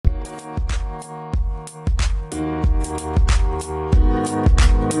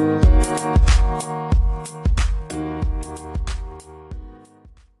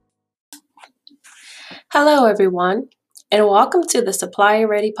Hello, everyone, and welcome to the Supplier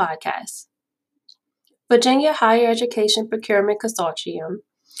Ready podcast. Virginia Higher Education Procurement Consortium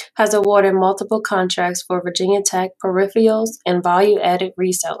has awarded multiple contracts for Virginia Tech peripherals and value-added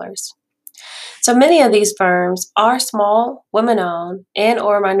resellers. So many of these firms are small, women-owned,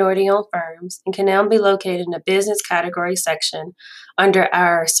 and/or minority-owned firms and can now be located in the business category section under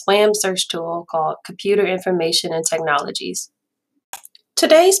our SWAM search tool called Computer Information and Technologies.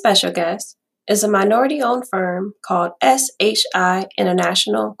 Today's special guest is a minority-owned firm called SHI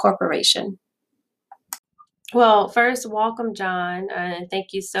International Corporation. Well, first, welcome, John, and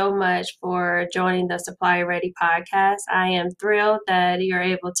thank you so much for joining the Supplier Ready podcast. I am thrilled that you're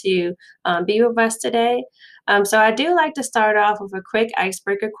able to be with us today. So I do like to start off with a quick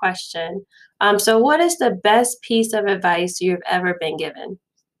icebreaker question. So what is the best piece of advice you've ever been given?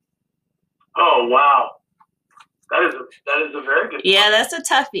 Oh, wow. That is a very good Yeah, that's a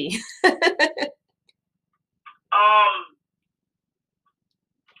toughie.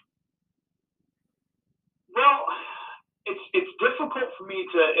 Well, it's difficult for me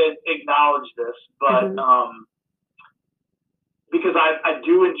to acknowledge this, but because I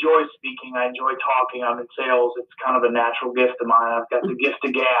do enjoy speaking, I enjoy talking. I'm in sales. It's kind of a natural gift of mine. I've got the gift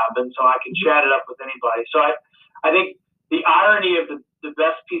of gab, and so I can chat it up with anybody. So I think the irony of the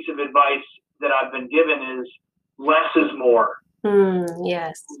best piece of advice that I've been given is less is more.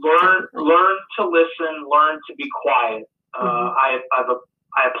 Yes. Learn to listen. Learn to be quiet. I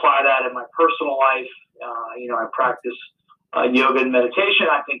apply that in my personal life. I practice yoga and meditation.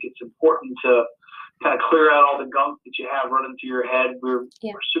 I think it's important to kind of clear out all the gunk that you have running through your head. We're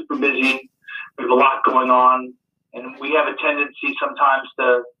super busy. We have a lot going on, and we have a tendency sometimes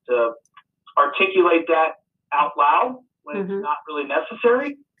to articulate that out loud when it's not really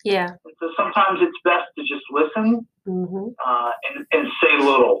necessary. Yeah. And so sometimes it's best to just listen and say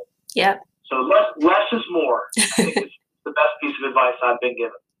little. Yep. So less is more. I think it's the best piece of advice I've been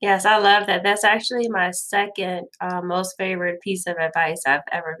given. Yes, I love that. That's actually my second most favorite piece of advice I've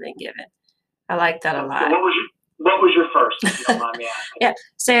ever been given. I like that a lot. So what was your first, if you don't mind me asking? Yeah.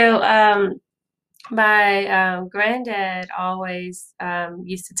 So my granddad always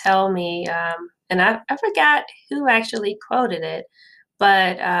used to tell me, and I forgot who actually quoted it,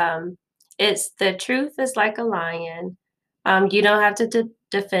 but it's the truth is like a lion. You don't have to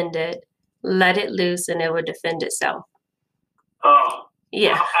defend it. Let it loose and it will defend itself. Oh.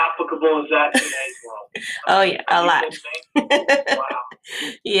 Yeah. How applicable is that in today's world? Oh, yeah, a lot. Wow.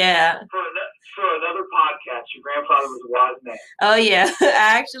 Yeah. For another podcast, your grandfather was a wise man. Oh, yeah.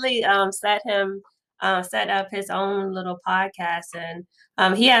 I actually set up his own little podcast, and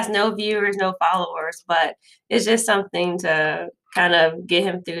he has no viewers, no followers, but it's just something to kind of get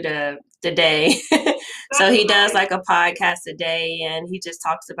him through the day. So he does like a podcast a day, and he just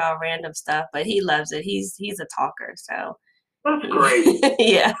talks about random stuff, but he loves it. He's a talker, so. That's great.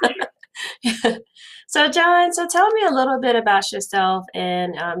 Yeah. So, John, tell me a little bit about yourself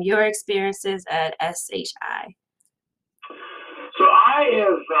and your experiences at SHI. So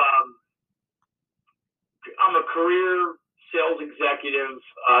I'm a career sales executive.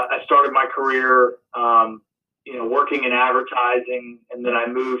 I started my career, working in advertising, and then I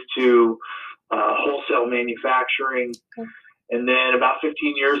moved to wholesale manufacturing. Okay. And then about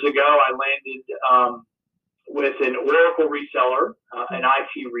 15 years ago, I landed with an Oracle reseller, an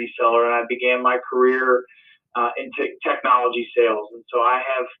IT reseller, and I began my career in technology sales. And so I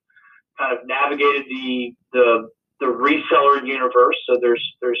have kind of navigated the reseller universe. So there's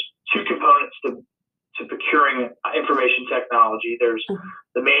two components to procuring information technology. There's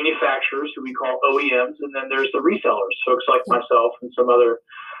the manufacturers, who we call OEMs, and then there's the resellers, folks like myself and some other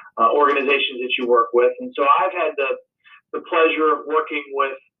organizations that you work with. And so I've had the pleasure of working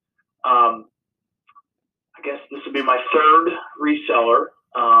with I guess this would be my third reseller,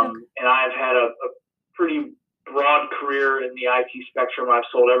 and I've had a pretty broad career in the IT spectrum. I've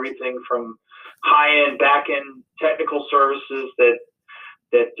sold everything from high-end, back-end technical services that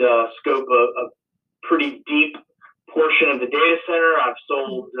scope a pretty deep portion of the data center. I've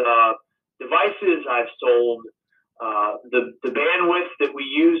sold devices. I've sold the bandwidth that we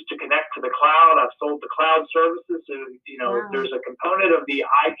use to connect to the cloud. I've sold the cloud services. So, if there's a component of the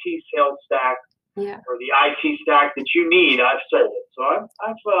IT sales stack, or the IT stack that you need, I've sold it. So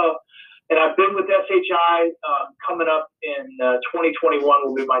I've been with SHI coming up in 2021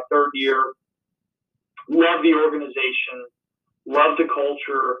 will be my third year. Love the organization, love the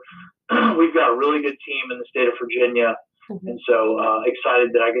culture. We've got a really good team in the state of Virginia, and so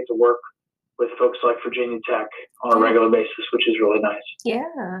excited that I get to work with folks like Virginia Tech on a regular basis, which is really nice.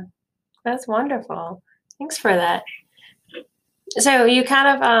 Yeah, that's wonderful. Thanks for that. So you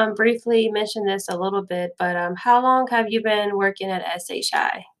kind of briefly mentioned this a little bit, but how long have you been working at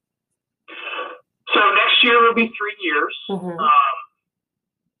SHI? So next year will be 3 years. Mm-hmm.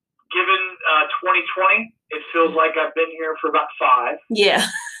 Given 2020, it feels like I've been here for about 5. Yeah.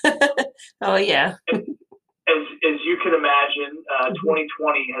 Oh, yeah. As you can imagine, Hmm.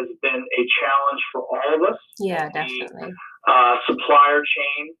 2020 has been a challenge for all of us in Yeah, the definitely. supplier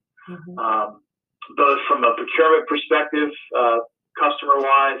chain, Hmm. both from a procurement perspective,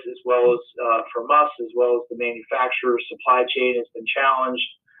 customer-wise, as well as from us, as well as the manufacturer supply chain has been challenged.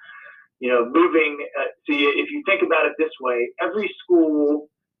 Moving. See, if you think about it this way, every school.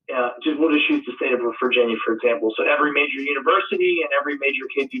 We'll just use the state of Virginia, for example. So every major university and every major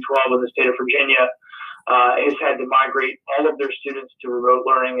K through 12 in the state of Virginia has had to migrate all of their students to remote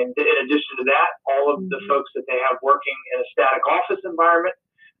learning. And in addition to that, all of the Hmm. folks that they have working in a static office environment,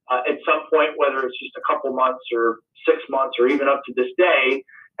 at some point, whether it's just a couple months or 6 months or even up to this day,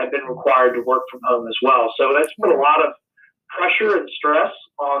 have been required to work from home as well. So that's put a Yeah. lot of pressure and stress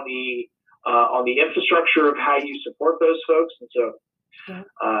on the infrastructure of how you support those folks. And so,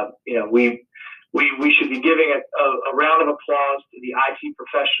 Yeah. we should be giving a round of applause to the IT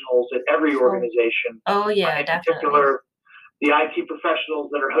professionals at every Oh, organization, oh, yeah, in definitely. particular the IT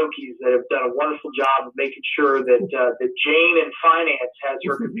professionals that are Hokies that have done a wonderful job of making sure that Jane in finance has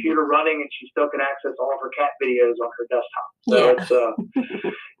her computer running and she still can access all of her cat videos on her desktop. So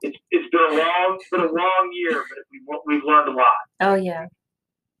Yeah. it's been a long year, but we've learned a lot. Oh, yeah, We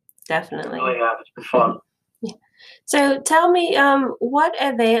definitely. really have. It's been fun. Yeah. So tell me, what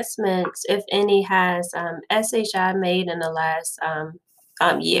advancements, if any, has SHI made in the last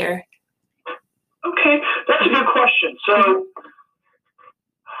year? Okay, that's a good question. Hmm. So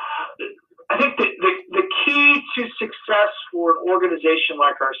I think the key to success for an organization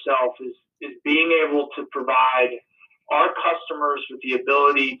like ourselves is being able to provide our customers with the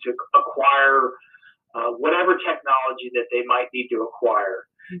ability to acquire whatever technology that they might need to acquire.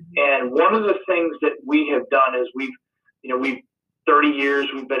 Hmm. And one of the things that we have done is we've 30 years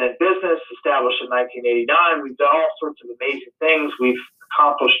we've been in business, established in 1989. We've done all sorts of amazing things. We've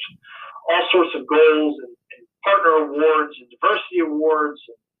accomplished all sorts of goals and partner awards and diversity awards,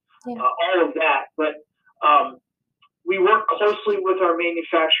 Yeah. all of that. But we work closely with our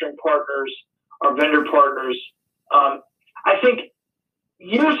manufacturing partners, our vendor partners. I think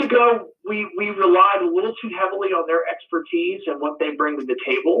years ago, we relied a little too heavily on their expertise and what they bring to the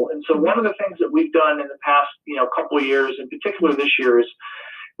table. And so Hmm. one of the things that we've done in the past, couple of years, in particular this year, is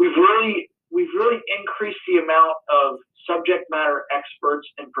we've really increased the amount of subject matter experts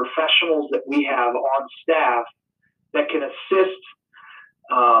and professionals that we have on staff that can assist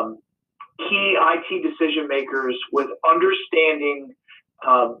key IT decision makers with understanding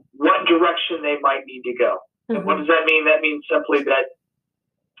what direction they might need to go. And what Hmm. does that mean? That means simply that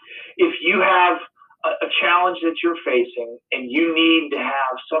if you have a challenge that you're facing and you need to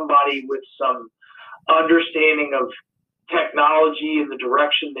have somebody with some understanding of technology and the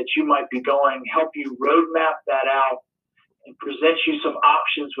direction that you might be going, help you roadmap that out and present you some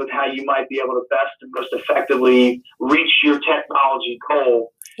options with how you might be able to best and most effectively reach your technology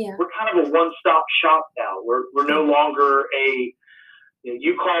goal. Yeah. We're kind of a one-stop shop now. We're no Yeah. longer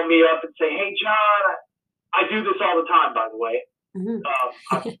you call me up and say, hey, John, I do this all the time, by the way. Hmm.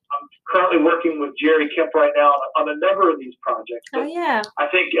 I'm currently working with Jerry Kemp right now on a number of these projects. Oh, But yeah. I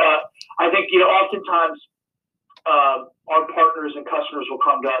think oftentimes our partners and customers will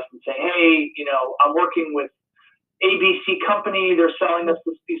come to us and say, hey, I'm working with ABC company. They're selling us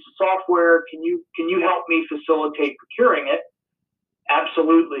this piece of software. Can you help me facilitate procuring it?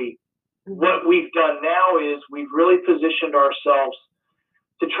 Absolutely. Hmm. What we've done now is we've really positioned ourselves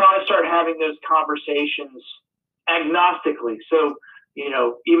to try to start having those conversations agnostically. So,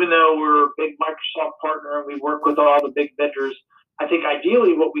 even though we're a big Microsoft partner and we work with all the big vendors, I think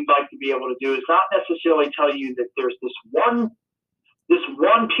ideally what we'd like to be able to do is not necessarily tell you that there's this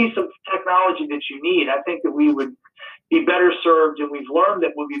one piece of technology that you need. I think that we would be better served, and we've learned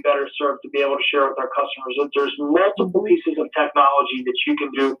that we'll be better served to be able to share with our customers that there's multiple Hmm. pieces of technology that you can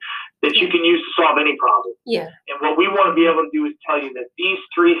do, that you Yeah. can use to solve any problem. Yeah. And what we want to be able to do is tell you that these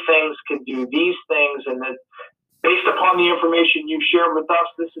 3 things can do these things, and that based upon the information you've shared with us,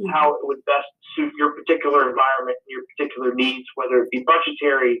 this is Hmm. how it would best suit your particular environment and your particular needs, whether it be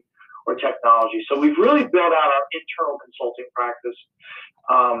budgetary or technology. So we've really built out our internal consulting practice,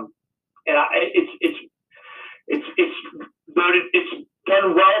 and it's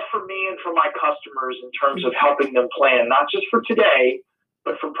done well for me and for my customers in terms of helping them plan, not just for today,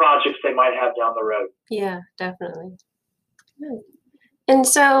 but for projects they might have down the road. Yeah, definitely. Good. And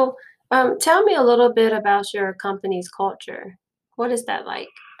so, tell me a little bit about your company's culture. What is that like?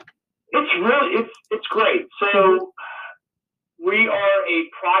 It's great. So we are a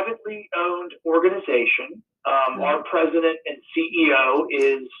privately owned organization. Our president and CEO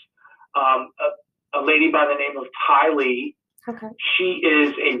is a lady by the name of Ty Lee. Okay. She is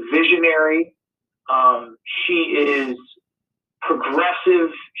a visionary. She is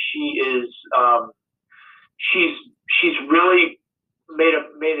progressive. She's really made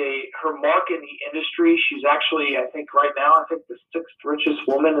her mark in the industry. She's actually, I think right now, the sixth richest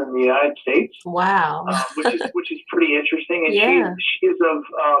woman in the United States. Wow. Which is pretty interesting. And she is of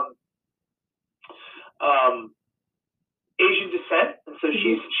Asian descent, and so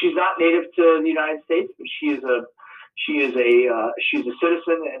she's not native to the United States, but she's a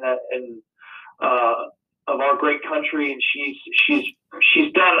citizen and of our great country, and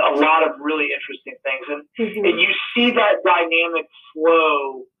she's done a lot of really interesting things, and you see that dynamic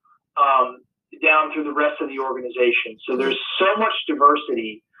flow down through the rest of the organization. So there's so much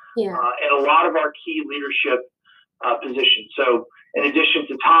diversity in a lot of our key leadership positions. So in addition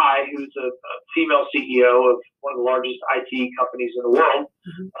to Ty, who's a female CEO of one of the largest IT companies in the world,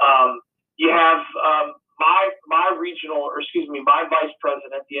 you have my vice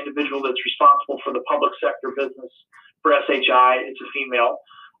president, the individual that's responsible for the public sector business for SHI. It's a female.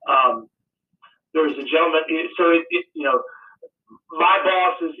 There's a gentleman. So my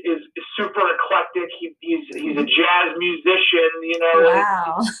boss is super eclectic. He's a jazz musician.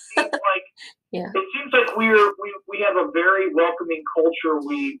 Wow. It seems like we have a very welcoming culture.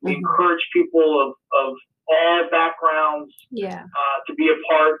 We encourage people of all backgrounds to be a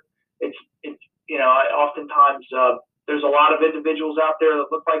part. It's oftentimes there's a lot of individuals out there that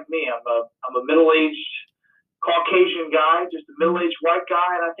look like me. I'm a middle-aged Caucasian guy, just a middle-aged white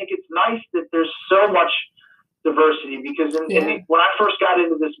guy, and I think it's nice that there's so much diversity, because when I first got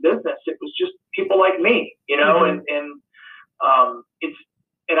into this business, it was just people like me, and I don't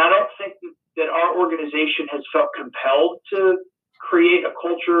think that our organization has felt compelled to create a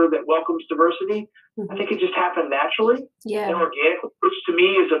culture that welcomes diversity. I think it just happened naturally and organically, which to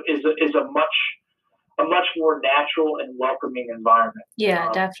me is a much more natural and welcoming environment. Yeah,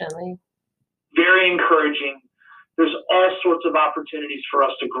 definitely. Very encouraging. There's all sorts of opportunities for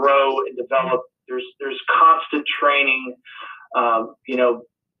us to grow and develop. There's constant training.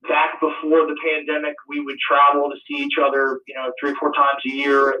 Back before the pandemic, we would travel to see each other, 3 or 4 times a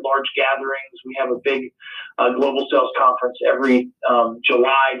year at large gatherings. We have a big global sales conference every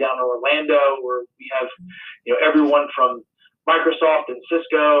July down in Orlando, where we have, everyone from Microsoft and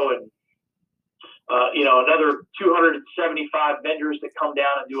Cisco and another 275 vendors that come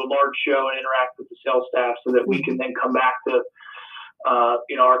down and do a large show and interact with the sales staff, so that we can then come back to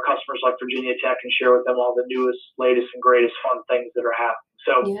our customers like Virginia Tech and share with them all the newest, latest, and greatest fun things that are happening.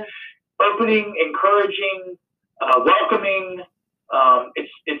 So opening, encouraging, welcoming,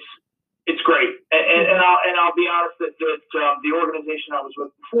 it's great. And I'll be honest that the organization I was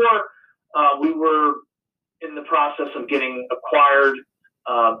with before, we were in the process of getting acquired.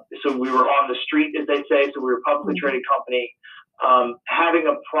 So we were on the street, as they say. So we were a publicly traded company. Having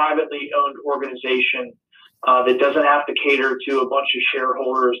a privately owned organization that doesn't have to cater to a bunch of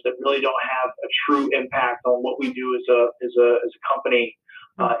shareholders, that really don't have a true impact on what we do as a company,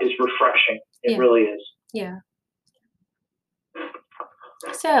 is refreshing. It really is. Yeah.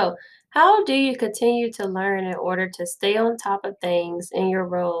 So, how do you continue to learn in order to stay on top of things in your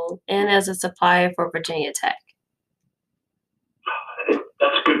role and as a supplier for Virginia Tech?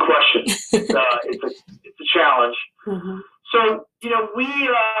 That's a good question. It's a challenge. So, we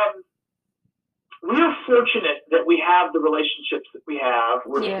are fortunate that we have the relationships that we have.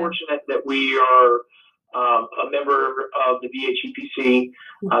 We're fortunate that we are a member of the VHEPC,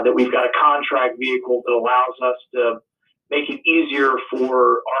 that we've got a contract vehicle that allows us to make it easier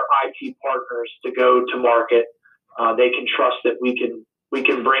for our IT partners to go to market. They can trust that we can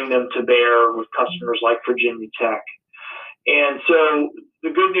bring them to bear with customers like Virginia Tech. And so the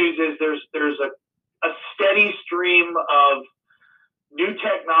good news is there's a steady stream of new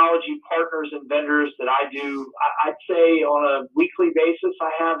technology partners and vendors that I do. I'd say on a weekly basis,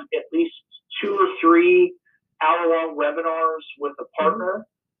 I have at least 2 or 3 hour-long webinars with a partner,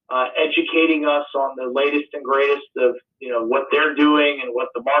 educating us on the latest and greatest of what they're doing and what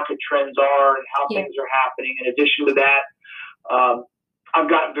the market trends are and how things are happening. In addition to that, I've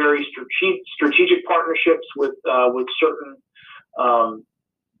got very strategic partnerships with certain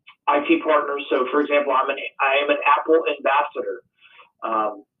IT partners. So, for example, I am an Apple ambassador.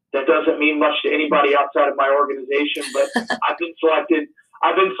 That doesn't mean much to anybody outside of my organization, but I've been selected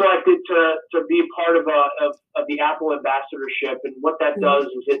to be a part of the Apple ambassadorship, and what that does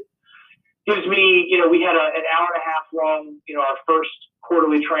is gives me, we had an hour and a half long, our first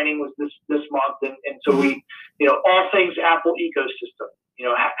quarterly training was this month. And so we, all things Apple ecosystem,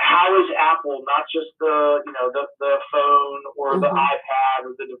 how is Apple, not just the phone or the iPad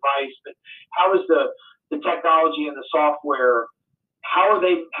or the device, but how is the technology and the software, how are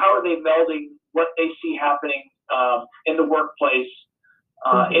they melding what they see happening in the workplace,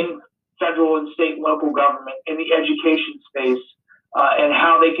 in federal and state and local government, in the education space, and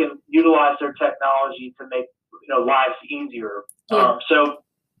how they can utilize their technology to make lives easier. So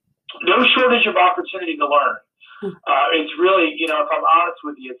no shortage of opportunity to learn. It's really, if I'm honest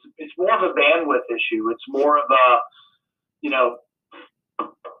with you, it's more of a bandwidth issue. It's more of a,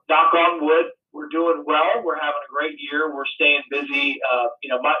 knock on wood, we're doing well. We're having a great year. We're staying busy.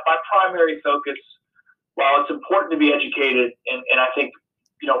 My primary focus, while it's important to be educated, and I think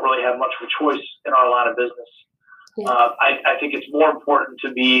you don't really have much of a choice in our line of business, I think it's more important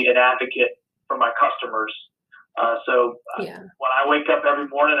to be an advocate for my customers. When I wake up every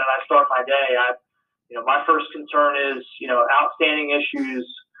morning and I start my day, my first concern is, outstanding issues,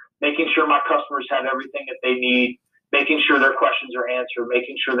 making sure my customers have everything that they need, making sure their questions are answered,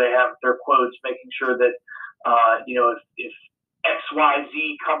 making sure they have their quotes, making sure that, if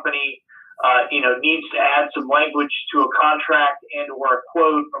XYZ company, needs to add some language to a contract and or a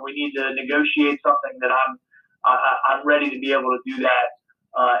quote, or we need to negotiate something, that I'm ready to be able to do that.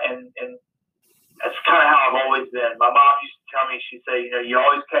 And that's kind of how I've always been. My mom used to tell me, she'd say, you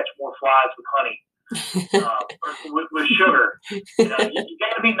always catch more flies with honey, with sugar. You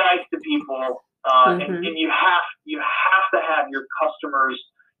got to be nice to people, and you have to have your customers'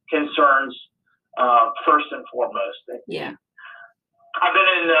 concerns first and foremost. I've been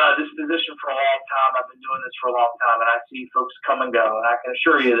in this position for a long time. I've been doing this for a long time, and I see folks come and go. And I can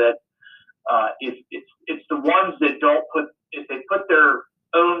assure you that if it's the ones that if they put their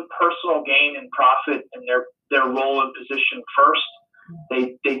own personal gain and profit and their role and position first,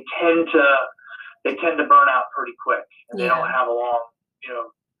 they tend to burn out pretty quick, and they don't have a long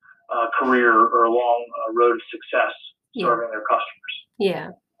career or a long road of success serving their customers.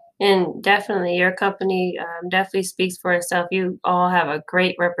 Yeah. And definitely your company definitely speaks for itself. You all have a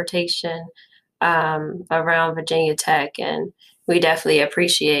great reputation around Virginia Tech, and we definitely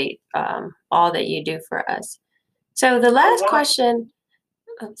appreciate all that you do for us. So the last question,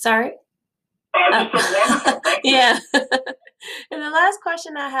 sorry? Yeah. And the last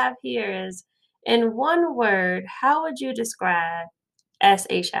question I have here is, in one word, how would you describe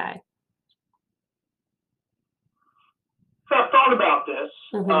SHI? So I've thought about this.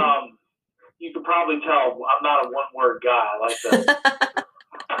 You can probably tell I'm not a one-word guy.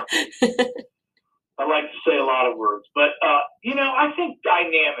 I like to say a lot of words, but I think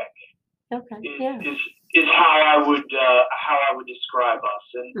dynamic is how I would describe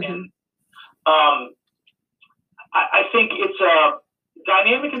us, and I think it's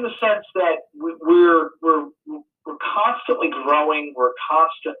dynamic in the sense that we're constantly growing. We're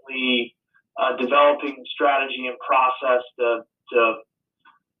constantly developing strategy and process to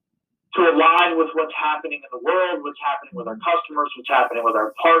align with what's happening in the world, what's happening with our customers, what's happening with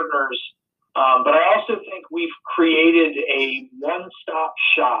our partners. But I also think we've created a one-stop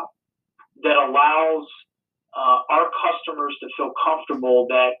shop that allows our customers to feel comfortable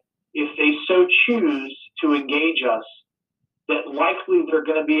that if they so choose to engage us, that likely they're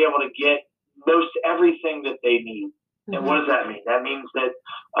going to be able to get most everything that they need. And what does that mean? That means that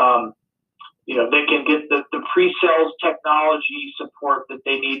they can get the pre-sales technology support that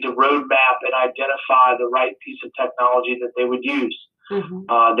they need to roadmap and identify the right piece of technology that they would use.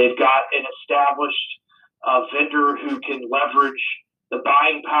 They've got an established vendor who can leverage the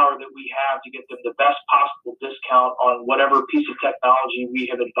buying power that we have to get them the best possible discount on whatever piece of technology we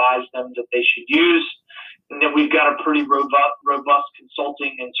have advised them that they should use. And then we've got a pretty robust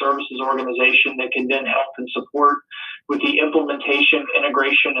consulting and services organization that can then help and support with the implementation,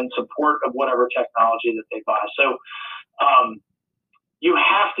 integration, and support of whatever technology that they buy. So you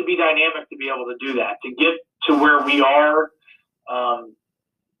have to be dynamic to be able to do that. To get to where we are,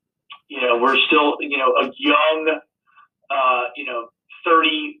 we're still, a young,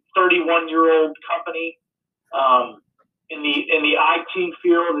 31-year-old company. In the IT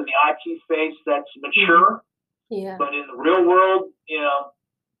field, in the IT space, that's mature. But in the real world,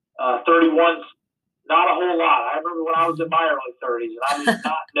 31's not a whole lot. I remember when I was in my early 30s, and I did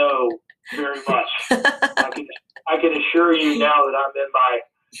not know very much. I can assure you now that I'm in my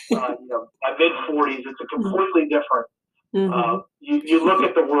mid 40s. It's a completely different. You look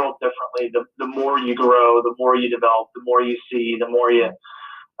at the world differently. The more you grow, the more you develop, the more you see, the more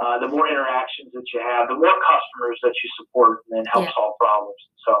interactions that you have, the more customers that you support and then help solve problems.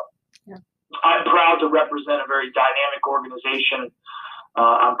 So I'm proud to represent a very dynamic organization.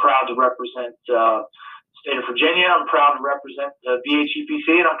 I'm proud to represent state of Virginia. I'm proud to represent the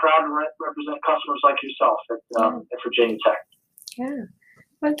VHEPC, and I'm proud to represent customers like yourself at Virginia Tech. Yeah.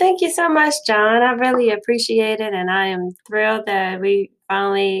 Well, thank you so much, John. I really appreciate it, and I am thrilled that we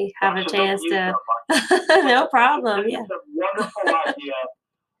finally have a chance to. No problem. Yeah. It's a wonderful idea,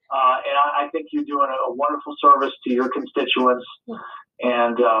 and I think you're doing a wonderful service to your constituents,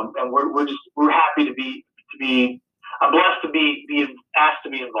 and we're happy to be. I'm blessed to be asked to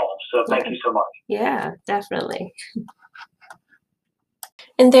be involved. So thank you so much. Yeah, definitely.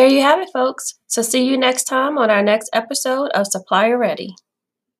 And there you have it, folks. So see you next time on our next episode of Supplier Ready.